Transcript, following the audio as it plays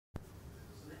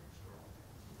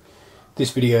This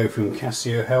video from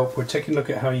Casio Help, we're taking a look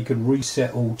at how you can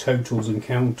reset all totals and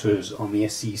counters on the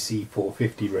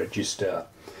C3500 register.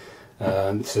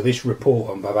 So this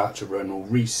report I'm about to run will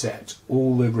reset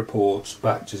all the reports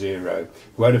back to zero. It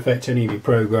won't affect any of your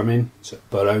programming,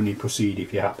 but only proceed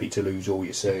if you're happy to lose all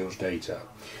your sales data.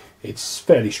 It's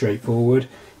fairly straightforward.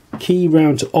 Key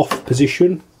round to off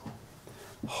position,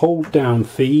 hold down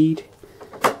feed,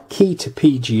 key to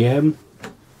PGM,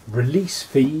 release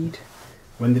feed.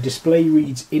 When the display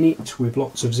reads init with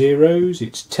lots of zeros,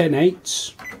 it's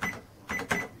 10/8,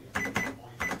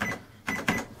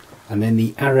 and then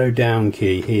the arrow down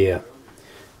key here.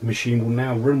 The machine will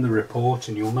now run the report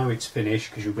and you'll know it's finished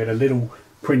because you'll get a little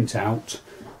printout,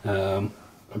 a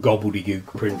gobbledygook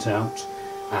printout,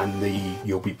 and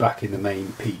you'll be back in the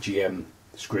main PGM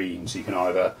screen, so you can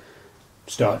either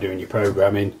start doing your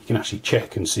programming. You can actually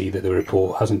check and see that the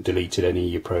report hasn't deleted any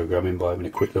of your programming by having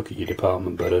a quick look at your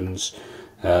department buttons.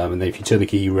 And then if you turn the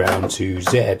key round to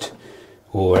Z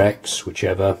or X,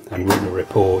 whichever, and run the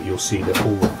report, you'll see that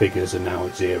all the figures are now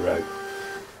at zero.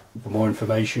 For more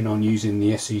information on using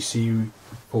the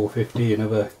CC450 and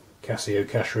other Casio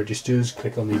cash registers,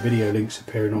 click on the video links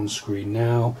appearing on the screen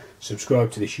now,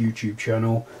 subscribe to this YouTube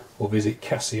channel, or visit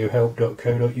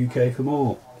casiohelp.co.uk for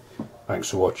more. Thanks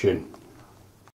for watching.